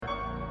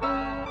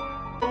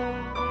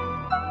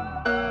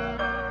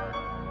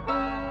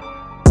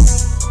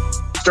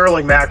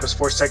Sterling Mack with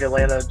Sports Tech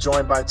Atlanta,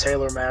 joined by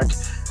Taylor Mack.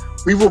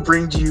 We will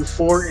bring to you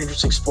 4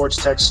 interesting sports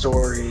tech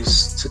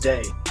stories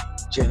today,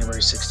 January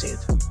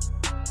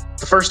 16th.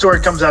 The first story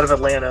comes out of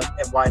Atlanta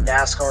and why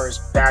NASCAR is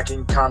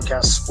backing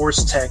Comcast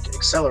Sports Tech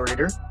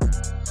Accelerator.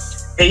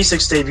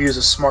 ASICS debuts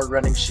a smart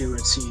running shoe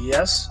at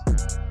CES.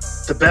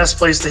 The best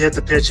place to hit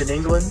the pitch in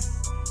England.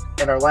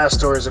 And our last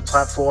story is a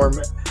platform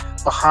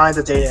behind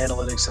the data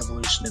analytics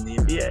evolution in the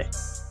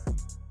NBA.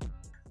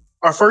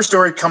 Our first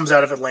story comes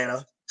out of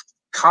Atlanta.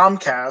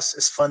 Comcast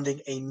is funding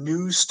a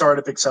new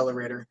startup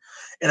accelerator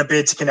in a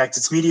bid to connect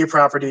its media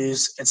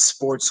properties and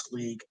sports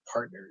league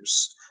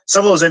partners.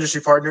 Some of those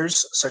industry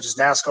partners, such as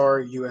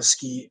NASCAR, US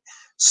Ski and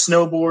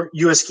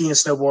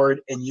Snowboard,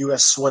 and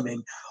US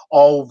Swimming,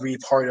 all will be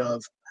part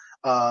of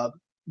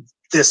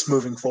this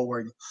moving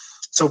forward.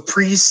 So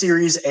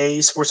pre-Series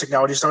A sports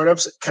technology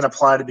startups can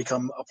apply to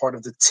become a part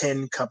of the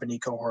 10-company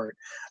cohort.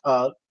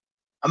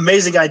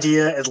 Amazing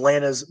idea.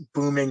 Atlanta's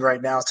booming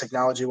right now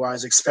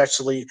technology-wise,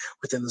 especially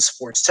within the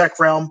sports tech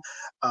realm.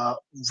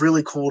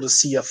 Really cool to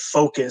see a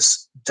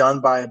focus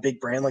done by a big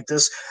brand like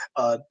this.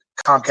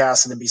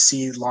 Comcast and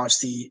NBC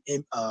launched the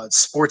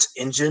Sports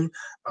Engine,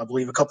 I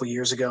believe, a couple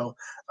years ago.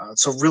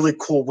 So really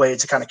cool way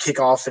to kind of kick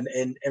off and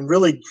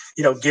really,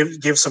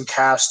 give some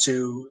cash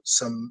to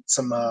some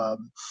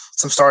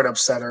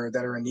startups that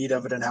are in need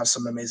of it and have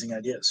some amazing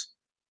ideas.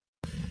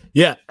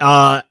 Yeah,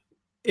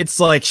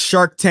 it's like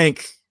Shark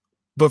Tank,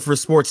 but for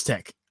sports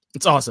tech.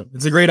 It's awesome.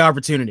 It's a great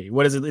opportunity.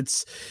 What is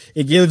it?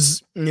 It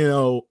gives,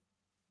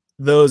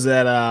 those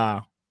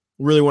that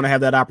really want to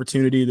have that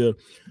opportunity to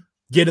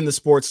get in the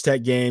sports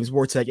tech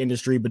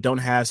industry, but don't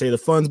have, say, the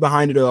funds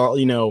behind it, or,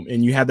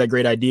 and you have that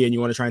great idea and you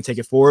want to try and take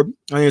it forward.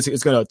 I think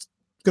it's going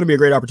to be a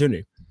great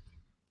opportunity.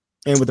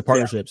 And with the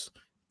partnerships,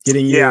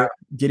 getting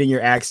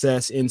your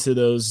access into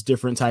those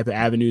different type of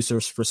avenues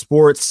for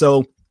sports.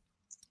 So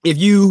if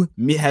you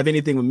have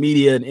anything with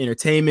media and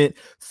entertainment,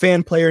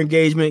 fan player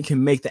engagement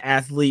can make the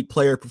athlete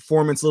player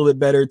performance a little bit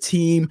better,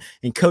 team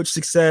and coach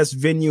success,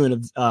 venue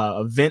and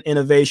event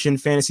innovation,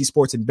 fantasy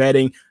sports and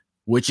betting,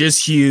 which is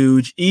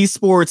huge,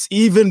 esports,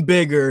 even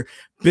bigger,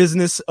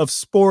 business of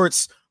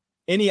sports.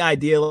 Any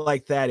idea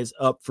like that is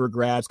up for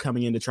grabs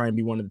coming in to try and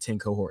be one of the 10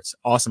 cohorts.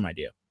 Awesome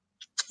idea.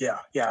 Yeah,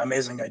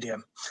 amazing idea.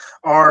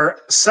 Our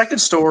second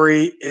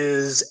story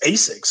is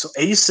ASICS. So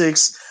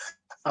ASICS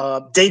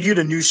debuted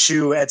a new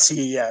shoe at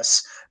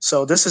CES.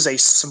 So this is a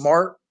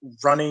smart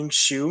running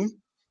shoe.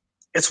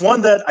 It's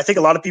one that I think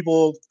a lot of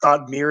people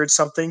thought mirrored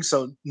something.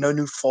 So No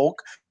New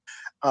Folk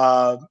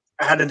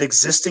had an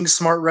existing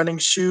smart running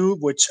shoe,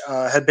 which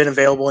had been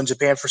available in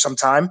Japan for some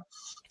time.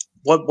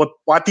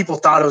 Why people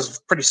thought it was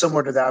pretty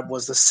similar to that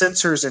was the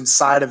sensors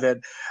inside of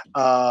it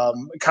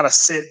kind of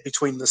sit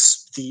between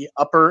the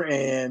upper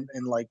and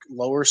like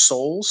lower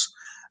soles.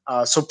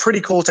 So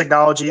pretty cool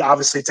technology.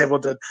 Obviously, it's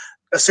able to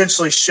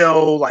essentially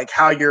show like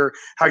how your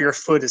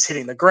foot is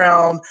hitting the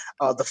ground,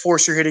 the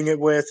force you're hitting it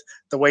with,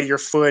 the way your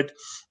foot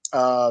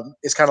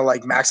is kind of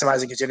like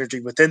maximizing its energy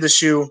within the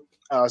shoe.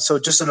 So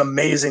just an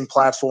amazing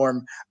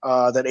platform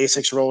that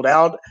ASICS rolled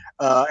out.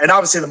 And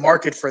obviously the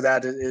market for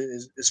that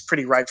is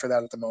pretty ripe for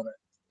that at the moment.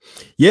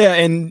 Yeah,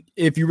 and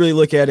if you really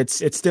look at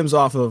it, it stems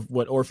off of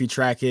what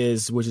Orphetrack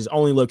is, which is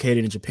only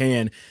located in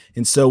Japan.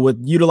 And so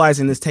with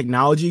utilizing this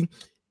technology,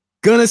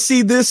 gonna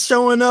see this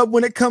showing up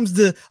when it comes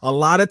to a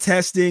lot of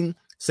testing.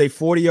 Say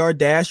 40-yard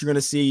dash, you're going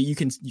to see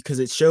because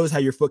it shows how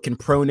your foot can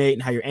pronate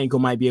and how your ankle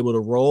might be able to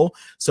roll.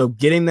 So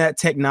getting that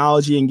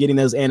technology and getting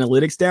those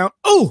analytics down.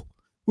 Oh,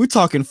 we're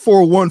talking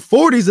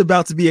 4.140 is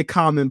about to be a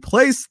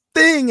commonplace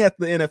thing at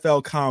the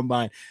NFL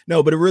Combine.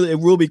 No, but it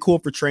will be cool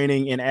for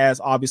training, and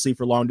as obviously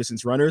for long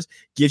distance runners,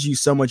 gives you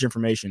so much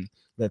information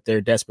that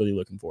they're desperately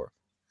looking for.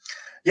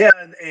 Yeah,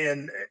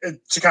 and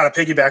to kind of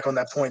piggyback on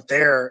that point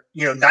there,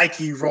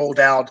 Nike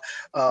rolled out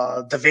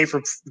the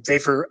Vapor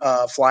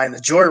Fly and the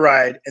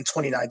Joyride in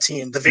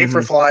 2019. The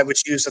Vapor Fly,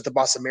 which used at the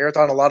Boston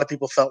Marathon, a lot of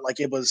people felt like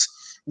it was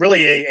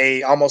really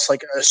a almost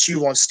like a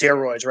shoe on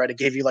steroids, right? It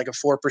gave you like a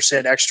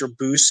 4% extra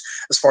boost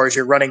as far as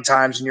your running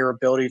times and your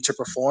ability to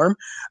perform.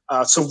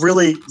 So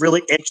really,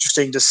 really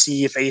interesting to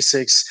see if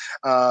ASICS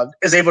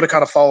is able to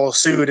kind of follow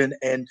suit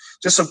and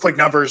just some quick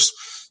numbers.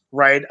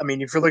 Right. I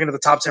mean, if you're looking at the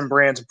top 10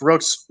 brands,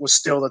 Brooks was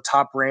still the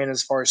top brand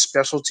as far as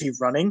specialty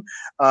running.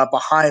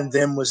 Behind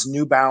them was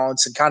New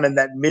Balance, and kind of in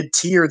that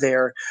mid-tier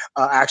there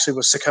actually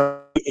was Saucony,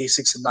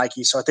 ASICS, and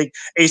Nike. So I think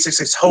ASICS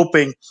is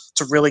hoping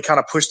to really kind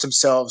of push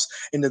themselves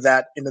into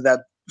that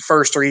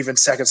first or even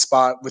second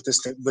spot with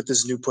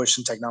this new push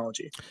in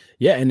technology.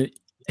 Yeah. And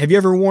have you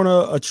ever worn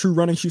a true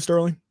running shoe,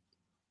 Sterling?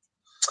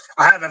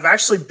 I have. I've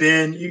actually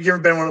been. You've ever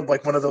been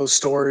one of those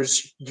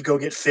stores you go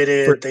get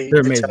fitted? They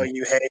tell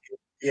you, hey.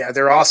 Yeah,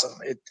 they're awesome.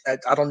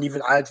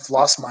 I've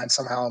lost mine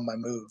somehow in my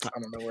move. I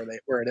don't know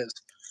where it is.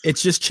 It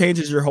just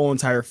changes your whole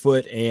entire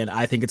foot, and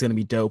I think it's going to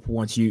be dope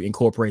once you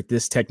incorporate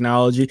this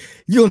technology.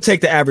 You're going to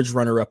take the average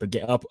runner up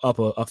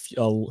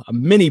a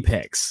mini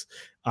pegs.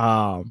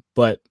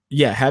 But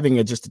yeah,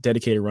 having just a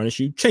dedicated running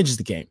shoe changes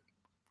the game.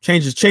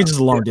 Changes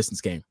the long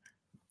distance game.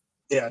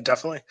 Yeah,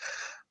 definitely.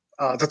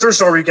 The third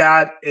story we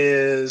got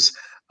is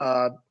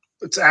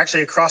It's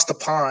actually across the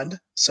pond,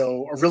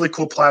 so a really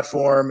cool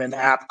platform and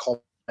app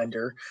called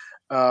Finder.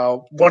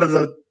 One of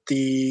the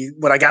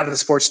when I got into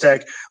sports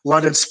tech,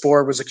 London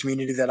Sport was a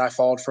community that I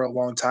followed for a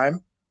long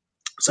time.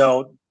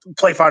 So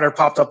Play Finder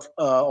popped up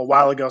a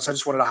while ago, so I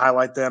just wanted to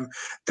highlight them.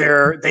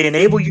 They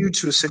enable you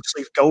to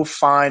essentially go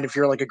find, if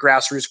you're like a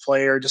grassroots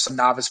player, just a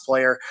novice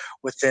player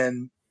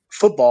within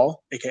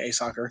football, aka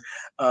soccer,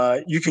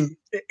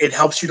 it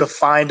helps you to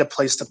find a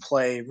place to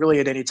play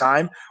really at any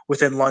time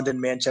within London,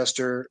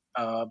 Manchester,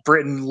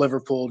 Britain,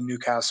 Liverpool,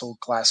 Newcastle,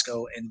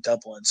 Glasgow, and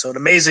Dublin. So an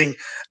amazing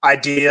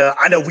idea.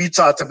 I know we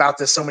talked about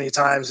this so many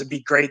times. It'd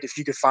be great if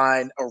you could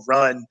find a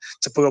run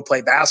to go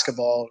play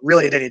basketball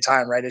really at any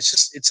time, right?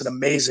 It's an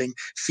amazing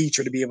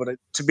feature to be able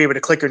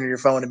to click on your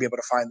phone and be able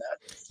to find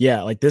that.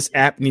 Yeah, like this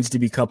app needs to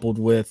be coupled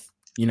with,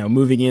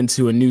 moving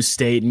into a new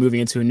state, moving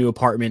into a new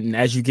apartment, and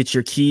as you get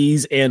your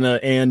keys and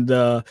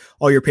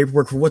all your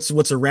paperwork for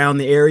what's around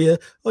the area,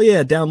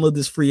 download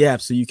this free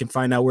app so you can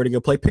find out where to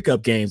go play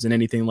pickup games and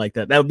anything like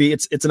that. That would be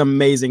it's an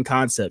amazing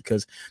concept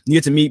because you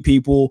get to meet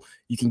people,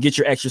 you can get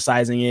your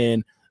exercising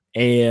in,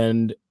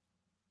 and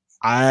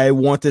I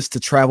want this to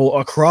travel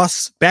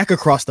back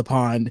across the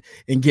pond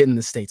and get in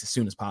the States as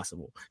soon as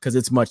possible because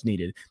it's much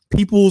needed.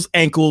 People's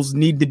ankles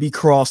need to be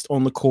crossed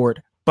on the court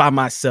by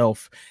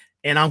myself,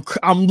 and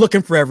I'm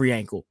looking for every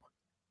ankle.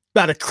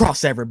 About to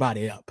cross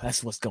everybody up.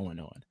 That's what's going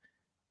on.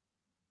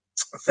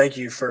 Thank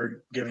you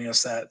for giving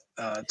us that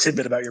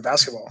tidbit about your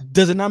basketball.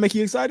 Does it not make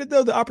you excited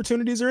though? The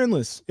opportunities are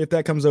endless if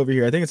that comes over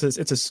here. I think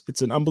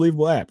it's an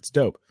unbelievable app. It's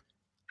dope.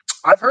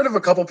 I've heard of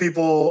a couple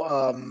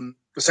people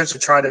essentially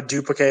trying to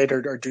duplicate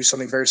or do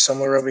something very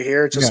similar over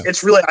here.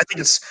 It's really, I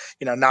think it's,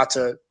 not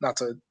to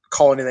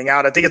call anything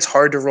out. I think it's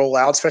hard to roll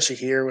out, especially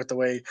here with the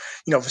way,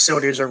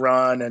 facilities are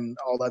run and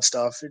all that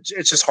stuff.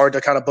 It's just hard to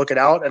kind of book it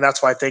out. And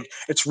that's why I think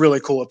it's really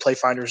cool what Play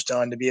Finder's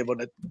done to be able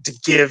to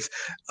give,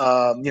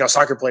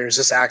 soccer players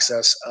this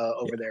access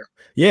over there.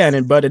 Yeah.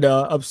 And then,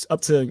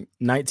 up to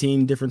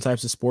 19 different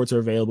types of sports are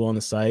available on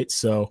the site.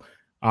 So,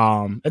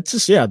 it's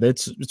just,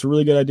 it's a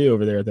really good idea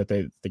over there that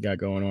they got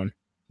going on,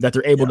 that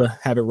they're able to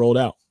have it rolled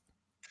out.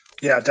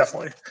 Yeah,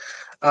 definitely.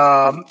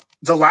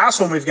 The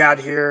last one we've got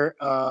here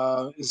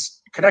is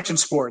Connection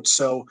Sports.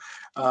 So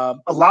a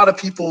lot of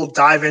people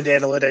dive into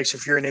analytics.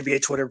 If you're an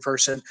NBA Twitter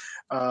person,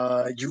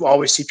 you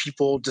always see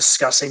people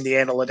discussing the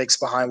analytics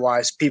behind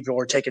why people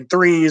are taking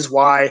threes,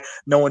 why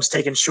no one's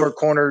taking short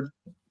corner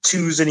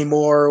twos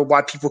anymore,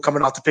 why people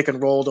coming off the pick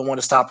and roll don't want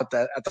to stop at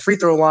the free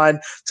throw line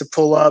to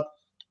pull up.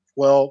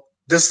 Well,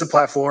 this is the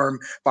platform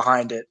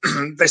behind it.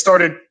 They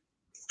started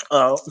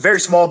very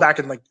small back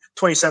in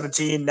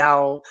 2017.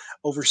 Now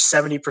over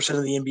 70%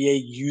 of the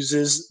NBA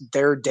uses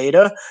their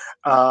data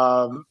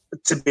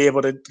to be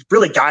able to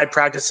really guide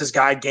practices,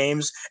 guide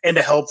games, and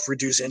to help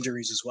reduce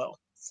injuries as well.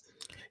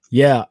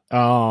 Yeah,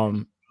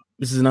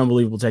 this is an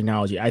unbelievable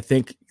technology. I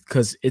think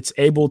because it's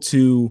able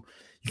to,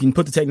 you can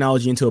put the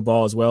technology into a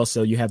ball as well.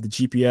 So you have the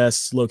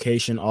GPS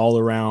location all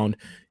around,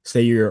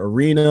 say your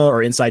arena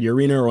or inside your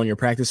arena or on your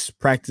practice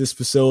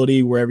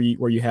facility, where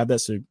you have that.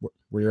 So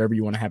wherever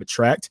you want to have it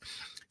tracked.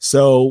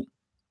 So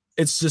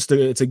it's just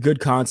it's a good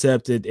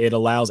concept. It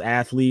allows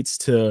athletes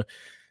to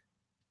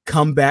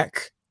come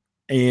back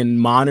and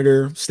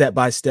monitor step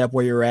by step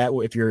where you're at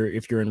if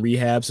you're in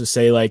rehab. So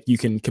say you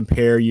can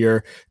compare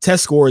your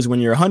test scores when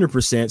you're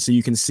 100%, so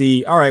you can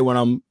see, all right, when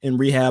I'm in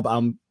rehab,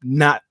 I'm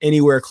not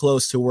anywhere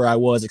close to where I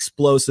was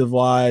explosive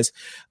wise,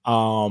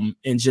 and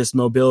just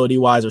mobility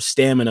wise or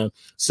stamina.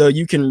 So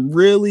you can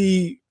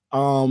really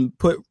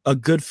put a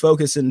good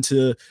focus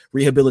into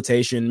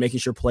rehabilitation,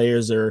 making sure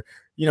players are,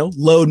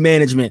 load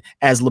management,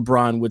 as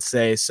LeBron would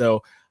say.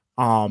 So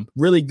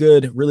really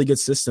good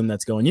system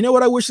that's going. You know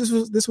what I wish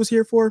this was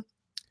here for?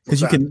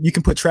 Because you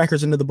can put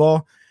trackers into the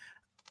ball.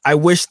 I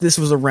wish this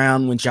was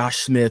around when Josh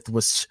Smith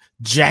was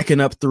jacking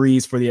up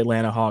threes for the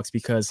Atlanta Hawks,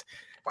 because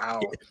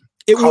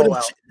it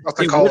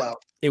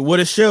would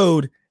have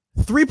showed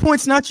 3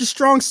 points not your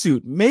strong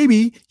suit.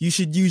 Maybe you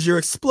should use your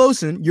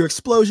explosion and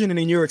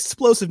your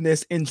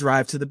explosiveness and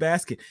drive to the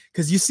basket.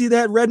 Because you see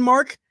that red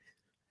mark,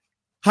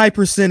 high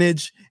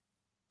percentage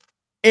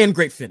and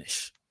great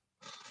finish.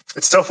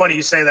 It's so funny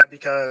you say that,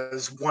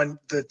 because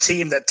the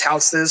team that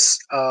touts this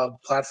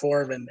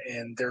platform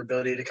and their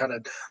ability to kind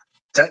of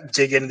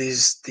dig into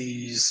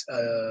these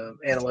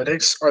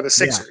analytits are the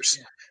Sixers.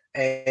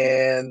 Yeah.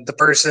 And the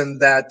person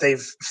that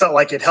they've felt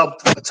like it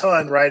helped a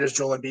ton, right, is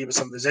Joel Embiid with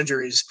some of his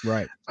injuries.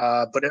 Right.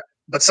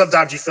 But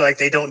sometimes you feel like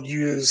they don't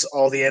use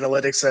all the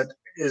analytics that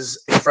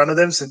is in front of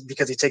them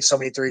because he takes so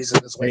many threes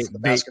and is away from the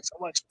basket so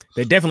much.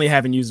 They definitely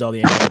haven't used all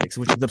the analytics,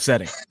 which is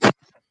upsetting.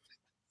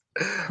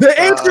 The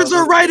answers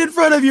are right in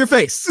front of your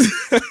face.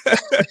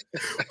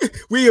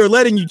 We are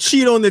letting you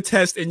cheat on the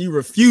test and you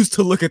refuse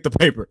to look at the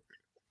paper.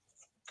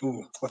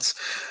 Ooh,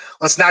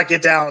 let's not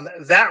get down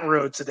that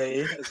road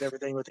today, as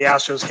everything with the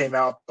Astros came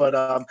out. But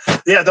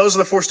those are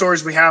the 4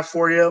 stories we have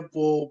for you.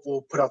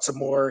 We'll put out some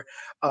more.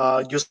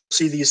 You'll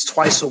see these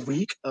twice a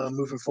week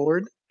moving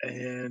forward,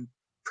 and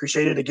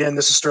appreciate it. Again,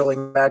 this is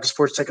Sterling Mack,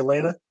 Sports Tech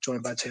Atlanta,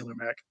 joined by Taylor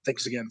Mack.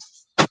 Thanks again.